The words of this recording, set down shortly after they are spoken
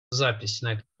запись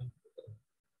на это.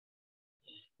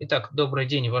 Итак, добрый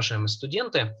день, уважаемые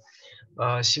студенты.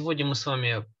 Сегодня мы с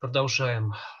вами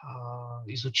продолжаем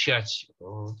изучать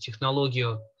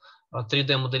технологию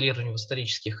 3D-моделирования в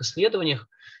исторических исследованиях.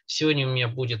 Сегодня у меня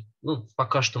будет,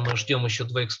 пока что мы ждем еще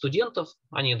двоих студентов,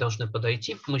 они должны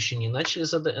подойти, мы еще не начали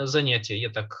занятия, я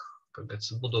так, как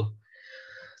говорится, буду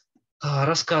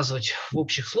рассказывать в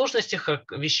общих сложностях о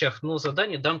вещах, но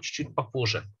задание дам чуть-чуть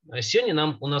попозже.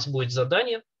 Сегодня у нас будет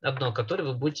задание одно, которое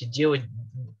вы будете делать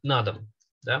на дом.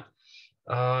 Да?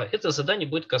 Это задание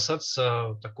будет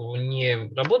касаться такого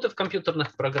не работы в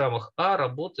компьютерных программах, а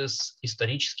работы с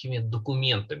историческими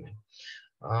документами.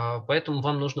 Поэтому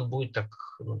вам нужно будет так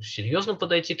серьезно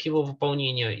подойти к его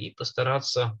выполнению и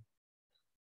постараться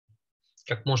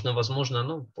как можно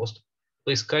возможно просто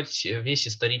поискать весь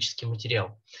исторический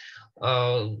материал.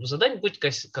 Задание будет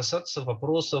касаться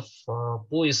вопросов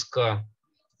поиска,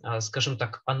 скажем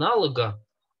так, аналога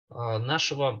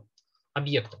нашего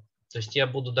объекта. То есть я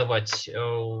буду давать,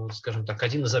 скажем так,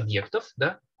 один из объектов.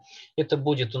 Да? Это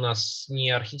будет у нас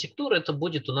не архитектура, это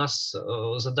будет у нас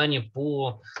задание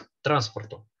по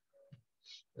транспорту.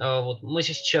 Вот мы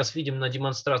сейчас видим на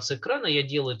демонстрации экрана, я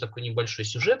делаю такой небольшой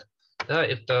сюжет. Да?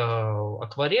 Это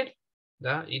акварель.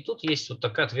 Да, и тут есть вот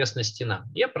такая отвесная стена.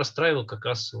 Я простраиваю как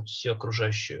раз всю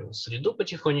окружающую среду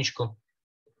потихонечку.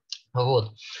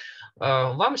 Вот.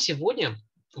 Вам сегодня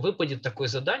выпадет такое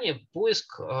задание: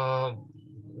 поиск по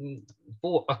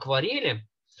акварели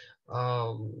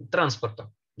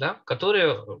транспорта, да,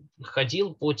 который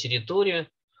ходил по территории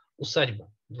усадьбы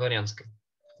дворянской.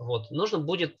 Вот. Нужно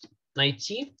будет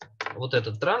найти вот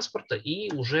этот транспорт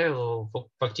и уже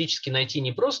фактически найти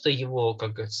не просто его,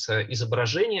 как говорится,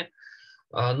 изображение,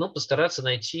 но постараться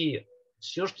найти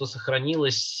все, что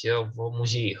сохранилось в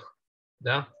музеях,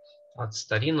 да, от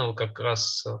старинного как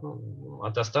раз,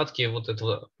 от остатки вот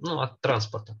этого, от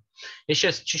транспорта. Я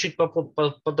сейчас чуть-чуть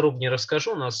подробнее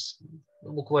расскажу, у нас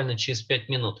буквально через 5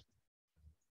 минут.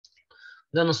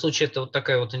 В данном случае это вот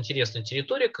такая вот интересная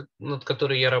территория, над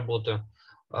которой я работаю.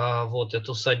 Вот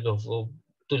это усадьба в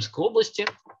Тульской области.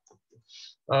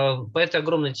 По этой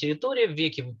огромной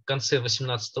территории в конце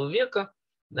 18 века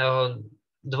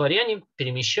дворяне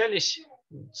перемещались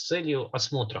с целью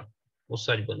осмотра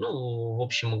усадьбы. В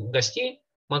общем, гостей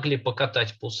могли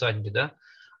покатать по усадьбе, да,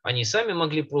 они сами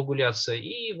могли прогуляться,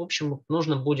 и, в общем,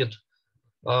 нужно будет,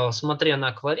 смотря на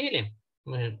акварели,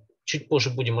 мы чуть позже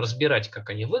будем разбирать,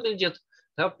 как они выглядят,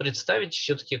 да, представить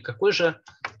все-таки, какой же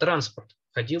транспорт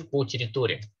ходил по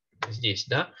территории здесь,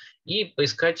 да, и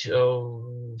поискать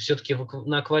все-таки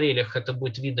на акварелях это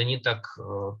будет видно не так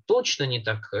точно, не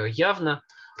так явно.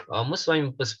 Мы с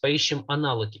вами поищем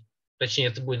аналоги. Точнее,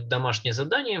 это будет домашнее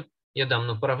задание, я дам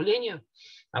направление,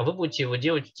 а вы будете его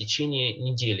делать в течение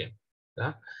недели.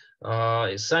 Да?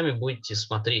 И сами будете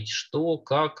смотреть, что,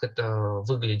 как это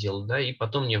выглядело, да, и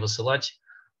потом мне высылать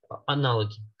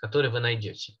аналоги, которые вы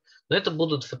найдете. Но это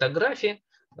будут фотографии,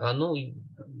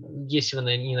 если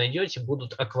вы не найдете,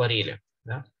 будут акварели.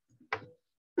 Да?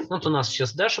 Вот у нас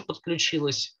сейчас Даша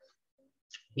подключилась.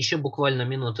 Еще буквально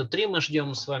минуты 3 мы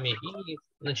ждем с вами и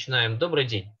начинаем. Добрый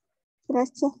день.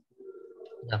 Здравствуйте.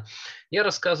 Да. Я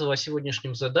рассказываю о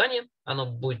сегодняшнем задании. Оно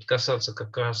будет касаться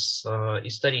как раз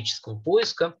исторического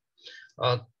поиска.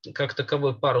 Как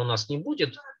таковой пары у нас не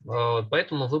будет,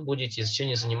 поэтому вы будете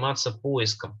сегодня заниматься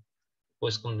поиском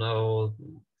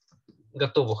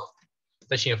готовых,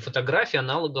 точнее фотографий,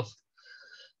 аналогов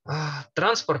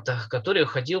транспорта, который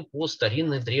ходил по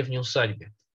старинной древней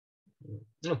усадьбе.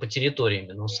 По территории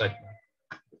именно усадьбы.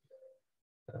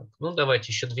 Так,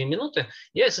 давайте еще 2 минуты.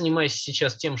 Я занимаюсь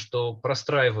сейчас тем, что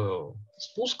простраиваю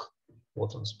спуск.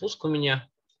 Вот он, спуск у меня.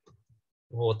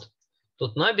 Вот.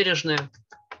 Тут набережная.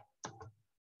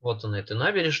 Вот он, эта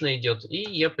набережная идет. И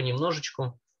я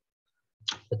понемножечку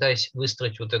пытаюсь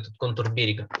выстроить вот этот контур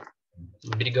берега,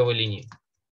 береговой линии.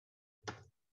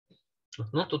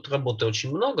 Тут работы очень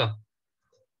много.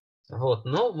 Вот,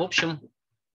 в общем,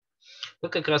 вы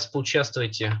как раз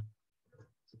поучаствуете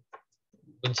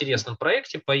в интересном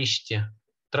проекте, поищите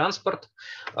транспорт.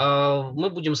 Мы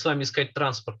будем с вами искать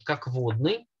транспорт как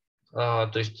водный,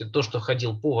 то есть то, что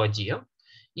ходил по воде,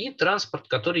 и транспорт,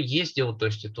 который ездил, то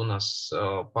есть это у нас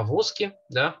повозки,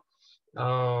 да,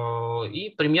 и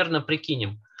примерно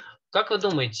прикинем. Как вы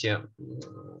думаете,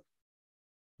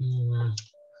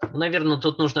 наверное,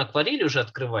 тут нужно акварель уже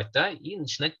открывать, да, и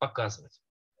начинать показывать.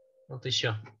 Вот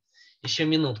еще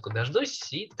минутку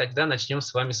дождусь, и тогда начнем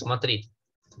с вами смотреть,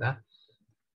 да.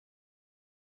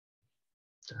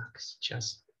 Так,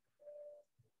 сейчас.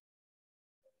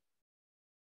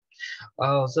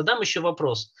 Задам еще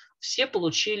вопрос. Все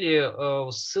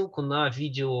получили ссылку на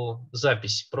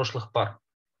видеозапись прошлых пар?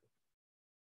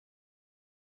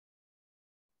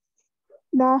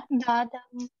 Да. Да,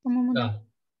 по-моему, да. Да.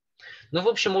 Ну, в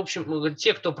общем,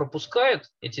 те, кто пропускает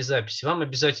эти записи, вам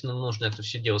обязательно нужно это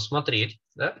все дело смотреть,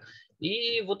 да,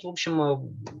 и вот, в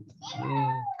общем,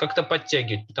 как-то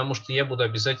подтягивать, потому что я буду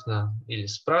обязательно или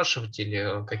спрашивать,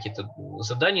 или какие-то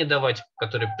задания давать,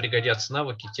 которые пригодятся,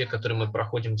 навыки, те, которые мы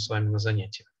проходим с вами на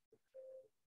занятиях.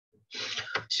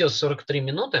 Все, 43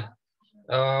 минуты.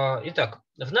 Итак,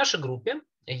 в нашей группе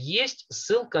есть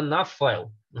ссылка на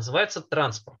файл, называется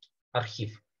 «Транспорт»,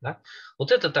 архив. Да?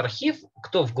 Вот этот архив,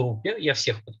 кто в группе, я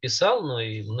всех подписал, но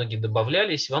и многие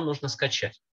добавлялись, вам нужно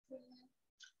скачать.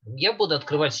 Я буду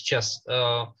открывать сейчас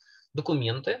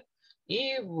документы,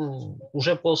 и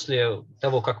уже после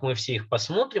того, как мы все их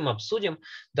посмотрим, обсудим,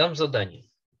 дам задание.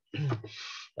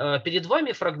 Перед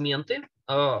вами фрагменты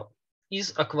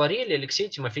из акварели Алексея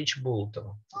Тимофеевича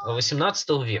Болотова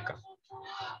XVIII века.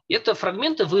 Это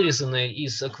фрагменты, вырезанные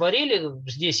из акварели.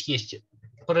 Здесь есть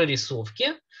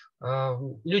прорисовки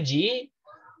людей,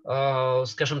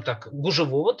 скажем так,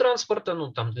 гужевого транспорта,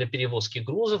 ну там для перевозки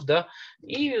грузов, да.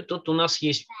 И тут у нас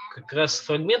есть как раз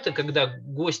фрагменты, когда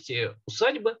гости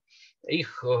усадьбы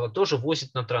их тоже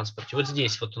возят на транспорте. Вот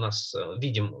здесь вот у нас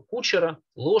видим кучера,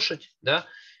 лошадь, да.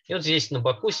 И вот здесь на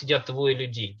боку сидят двое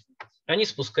людей. Они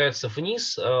спускаются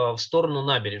вниз в сторону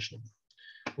набережной.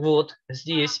 Вот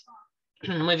здесь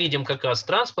мы видим как раз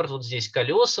транспорт, вот здесь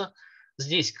колеса,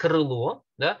 здесь крыло,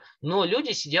 да, но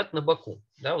люди сидят на боку,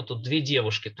 да, вот тут две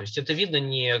девушки, то есть это видно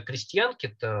не крестьянки,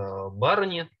 это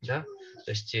барыни, да,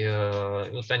 то есть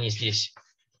вот они здесь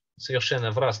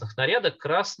совершенно в разных нарядах,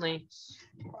 красный,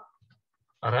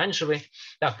 оранжевый.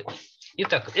 Так,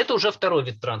 итак, это уже второй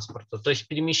вид транспорта, то есть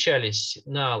перемещались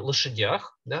на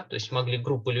лошадях, да, то есть могли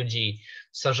группы людей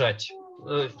сажать.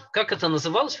 Как это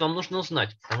называлось, вам нужно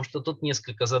узнать, потому что тут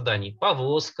несколько заданий.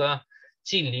 Повозка,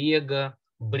 телега,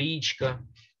 бричка.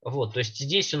 Вот, то есть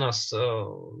здесь у нас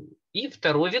и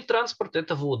второй вид транспорта –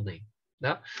 это водный.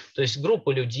 Да? То есть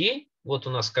группа людей, вот у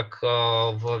нас как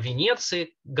в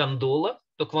Венеции, гондола,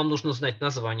 только вам нужно знать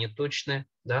название точное.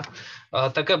 Да?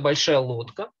 Такая большая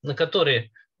лодка, на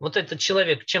которой вот этот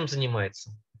человек чем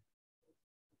занимается?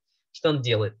 Что он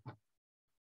делает?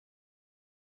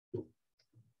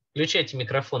 Включайте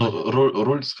микрофон.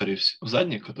 Руль, скорее всего.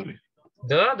 Задний, который?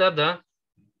 Да.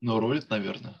 Ну, рулит,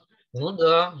 наверное. Ну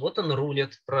да, вот он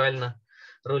рулит, правильно,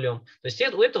 рулем. То есть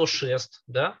у этого шест,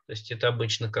 да, то есть это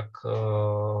обычно как,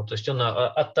 то есть он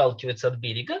отталкивается от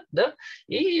берега, да,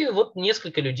 и вот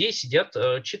несколько людей сидят,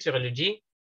 4 людей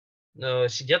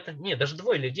сидят, не, даже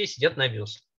 2 людей сидят на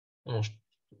веслах. Может,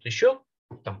 еще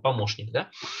там помощник, да.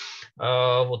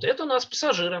 Вот это у нас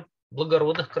пассажиры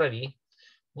благородных кровей.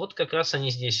 Вот как раз они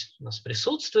здесь у нас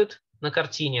присутствуют на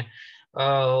картине.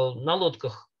 На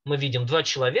лодках мы видим 2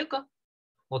 человека.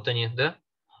 Вот они, да.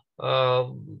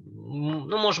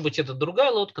 Ну, может быть, это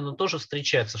другая лодка, но тоже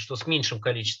встречается, что с меньшим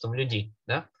количеством людей,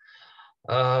 да.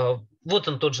 Вот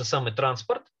он, тот же самый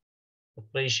транспорт,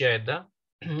 проезжает, да.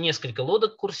 Несколько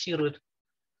лодок курсирует.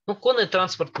 Ну, конный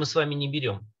транспорт мы с вами не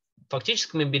берем.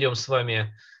 Фактически мы берем с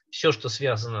вами все, что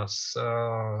связано с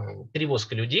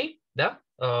перевозкой людей, да,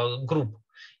 групп,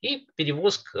 и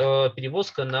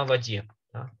перевозка на воде,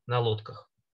 да, на лодках.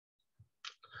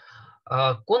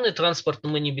 Конный транспорт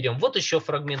мы не берем. Вот еще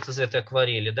фрагмент из этой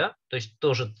акварели, да, то есть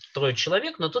тоже 3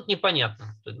 человек, но тут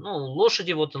непонятно. Ну,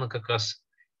 лошади, вот она как раз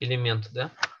элемент,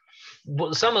 да.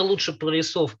 Самая лучшая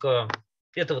прорисовка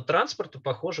этого транспорта,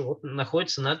 похоже, вот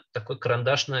находится на такой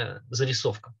карандашная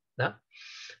зарисовка, да.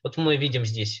 Вот мы видим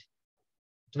здесь.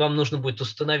 Вам нужно будет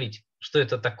установить, что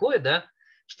это такое, да,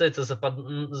 что это за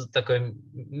такая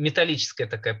металлическая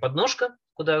такая подножка,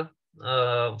 куда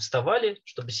вставали,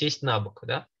 чтобы сесть на бок,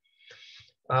 да.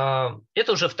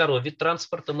 Это уже второй вид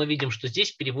транспорта. Мы видим, что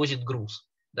здесь перевозит груз.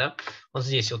 Да? Вот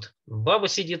здесь вот баба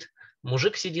сидит,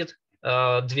 мужик сидит,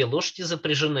 2 лошади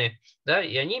запряжены, да,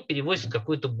 и они перевозят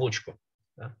какую-то бочку.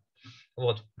 Да?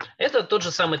 Вот. Это тот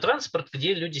же самый транспорт,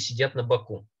 где люди сидят на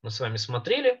боку. Мы с вами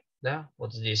смотрели, да,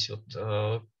 вот здесь вот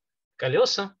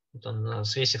колеса, вот он,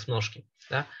 свесив ножки.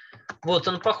 Да? Вот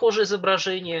он, похожее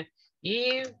изображение.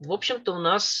 И, в общем-то, у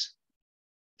нас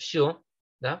все.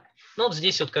 Да? Ну, вот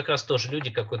здесь вот как раз тоже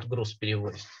люди какой-то груз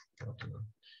перевозят.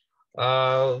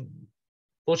 Вот.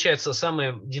 Получается,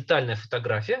 самая детальная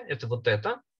фотография – это вот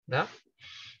эта. Да?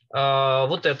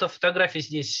 Вот эта фотография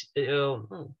здесь,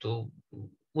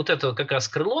 вот это как раз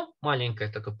крыло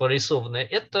маленькое, такое порисованное,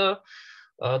 это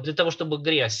для того, чтобы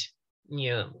грязь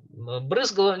не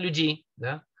брызгала людей.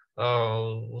 Да?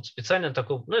 Вот специально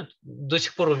такое, ну, до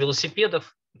сих пор у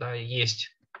велосипедов, да,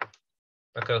 есть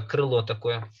такое крыло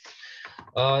такое.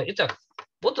 Итак,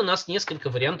 вот у нас несколько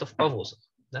вариантов повозок.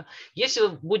 Да. Если вы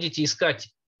будете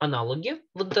искать аналоги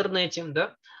в интернете,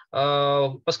 да,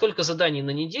 Поскольку задание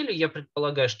на неделю, я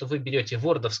предполагаю, что вы берете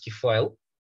вордовский файл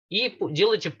и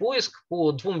делаете поиск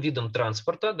по двум видам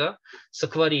транспорта, да, с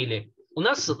акварели. У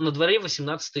нас на дворе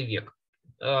 18 век,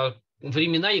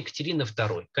 времена Екатерины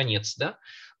II, конец, да.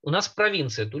 У нас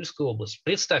провинция, Тульская область.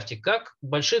 Представьте, как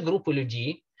большие группы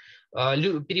людей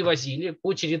перевозили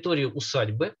по территории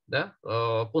усадьбы, да,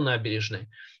 по набережной.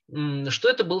 Что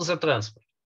это был за транспорт?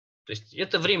 То есть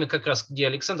это время как раз, где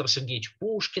Александр Сергеевич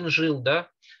Пушкин жил, да,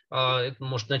 это,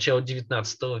 может, начало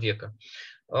 19 века.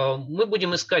 Мы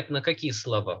будем искать на какие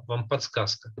слова, вам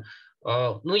подсказка.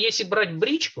 Ну, если брать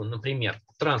бричку, например,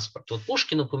 транспорт, вот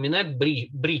Пушкин упоминает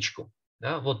бричку,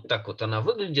 да, вот так вот она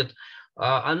выглядит,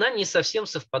 она не совсем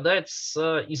совпадает с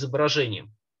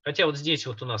изображением. Хотя вот здесь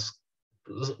вот у нас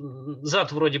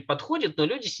зад вроде подходит, но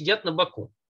люди сидят на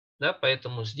боку. Да,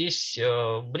 поэтому здесь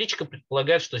бричка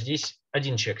предполагает, что здесь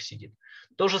один человек сидит.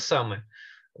 То же самое.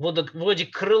 Вот, вроде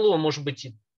крыло может быть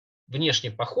и внешне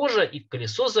похоже, и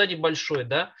колесо сзади большое,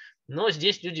 да, но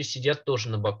здесь люди сидят тоже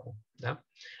на боку. Да.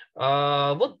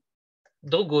 Вот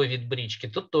другой вид брички.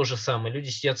 Тут то же самое. Люди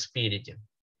сидят спереди.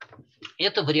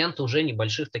 Это варианты уже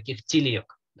небольших таких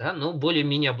телег, да, но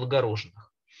более-менее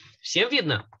облагороженных. Всем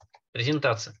видно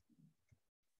презентация?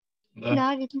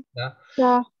 Да, видно. Да.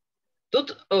 Да.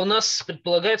 Тут у нас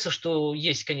предполагается, что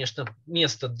есть, конечно,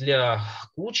 место для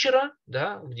кучера,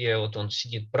 да, где вот он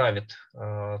сидит, правит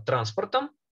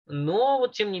транспортом, но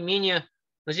вот тем не менее,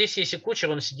 здесь если кучер,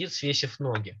 он сидит, свесив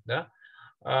ноги, да,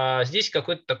 а здесь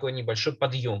какой-то такой небольшой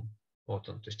подъем. Вот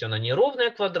он, то есть она не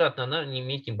ровная квадратная, она не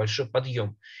имеет небольшой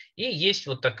подъем. И есть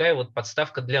вот такая вот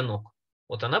подставка для ног.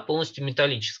 Вот она полностью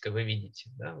металлическая, вы видите,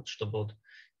 да, вот чтобы вот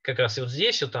как раз и вот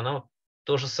здесь вот она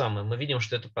то же самое. Мы видим,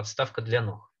 что это подставка для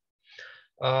ног.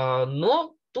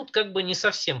 Но тут как бы не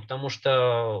совсем, потому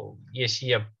что если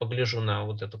я погляжу на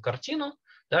вот эту картину,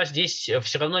 да, здесь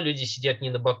все равно люди сидят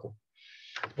не на боку.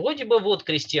 Вроде бы вот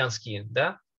крестьянские,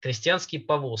 да, крестьянские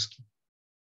повозки.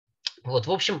 Вот,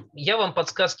 в общем, я вам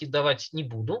подсказки давать не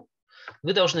буду.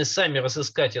 Вы должны сами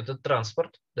разыскать этот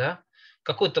транспорт, да,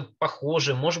 какой-то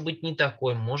похожий, может быть не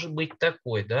такой, может быть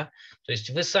такой, да. То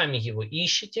есть вы сами его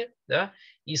ищете, да,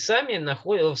 и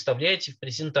сами вставляете в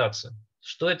презентацию.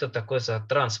 Что это такое за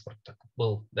транспорт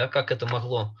был, да, как это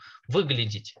могло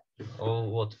выглядеть,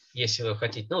 вот, если вы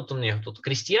хотите. Ну, вот у меня тут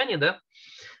крестьяне, да,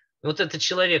 вот этот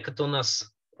человек, это у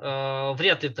нас,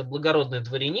 вряд ли это благородный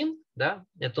дворянин, да,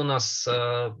 это у нас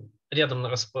рядом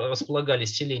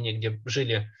располагались селения, где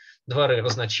жили дворы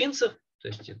разночинцев, то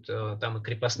есть это, там и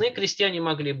крепостные крестьяне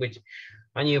могли быть,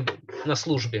 они на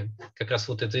службе, как раз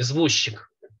вот это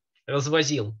извозчик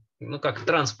развозил, ну как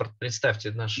транспорт,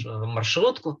 представьте, нашу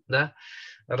маршрутку, да,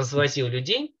 развозил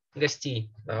людей,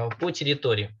 гостей по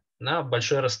территории на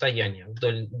большое расстояние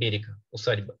вдоль берега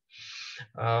усадьбы.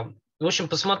 В общем,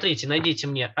 посмотрите, найдите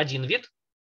мне один вид,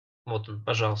 вот он,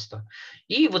 пожалуйста,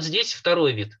 и вот здесь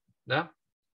второй вид, да.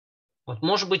 Вот,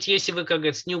 может быть, если вы, как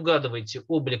говорится, не угадываете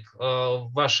облик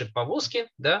вашей повозки,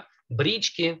 да,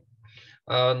 брички,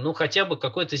 ну хотя бы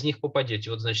какой-то из них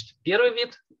попадете. Вот, значит, первый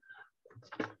вид,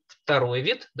 второй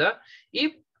вид, да,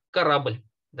 и корабль,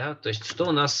 да, то есть что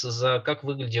у нас как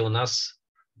выглядел у нас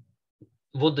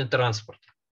водный транспорт.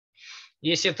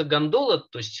 Если это гондола,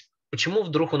 то есть почему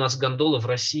вдруг у нас гондола в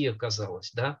России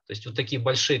оказалась, да, то есть вот такие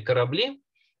большие корабли,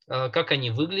 как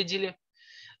они выглядели.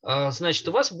 Значит,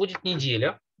 у вас будет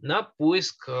неделя на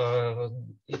поиск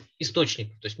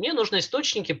источников. То есть мне нужны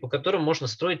источники, по которым можно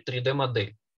строить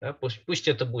 3D-модель. Да? Пусть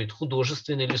это будет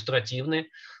художественный,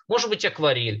 иллюстративный, может быть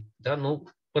акварель, да? Ну,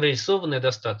 прорисованная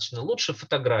достаточно. Лучше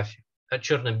фотографии, да?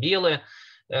 Черно-белая,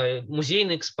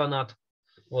 музейный экспонат.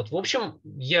 Вот. В общем,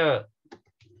 я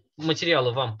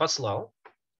материалы вам послал.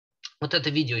 Вот это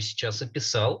видео сейчас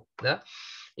описал, да?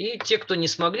 И те, кто не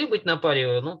смогли быть на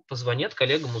паре, ну, позвонят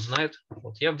коллегам, узнают.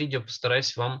 Вот я в видео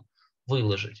постараюсь вам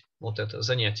выложить вот это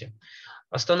занятие.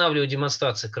 Останавливаю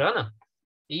демонстрацию экрана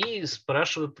и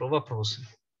спрашиваю про вопросы.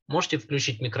 Можете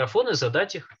включить микрофон и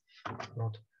задать их.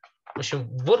 Вот. В общем,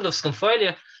 в вордовском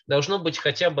файле должно быть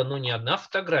хотя бы, ну, не одна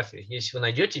фотография. Если вы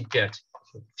найдете 5,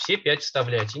 все 5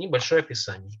 вставляйте. Небольшое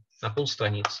описание на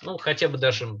полстраницы. Ну, хотя бы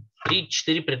даже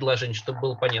 3-4 предложения, чтобы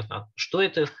было понятно, что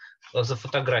это за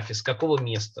фотография, с какого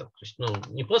места. То есть, ну,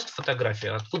 не просто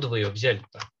фотография, а откуда вы ее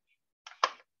взяли-то.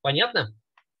 Понятно?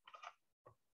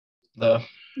 Да.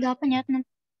 Да, понятно.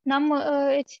 Нам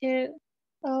эти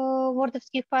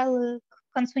вордовские файлы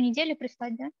к концу недели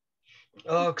прислать,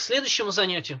 да? К следующему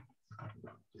занятию.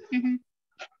 Угу.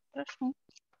 Хорошо.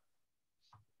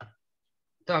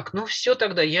 Так, ну все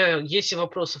тогда. Если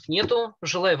вопросов нету,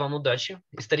 желаю вам удачи,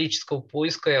 исторического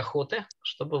поиска и охоты,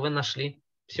 чтобы вы нашли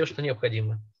все, что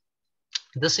необходимо.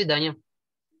 До свидания.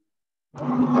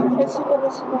 Спасибо,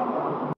 до свидания.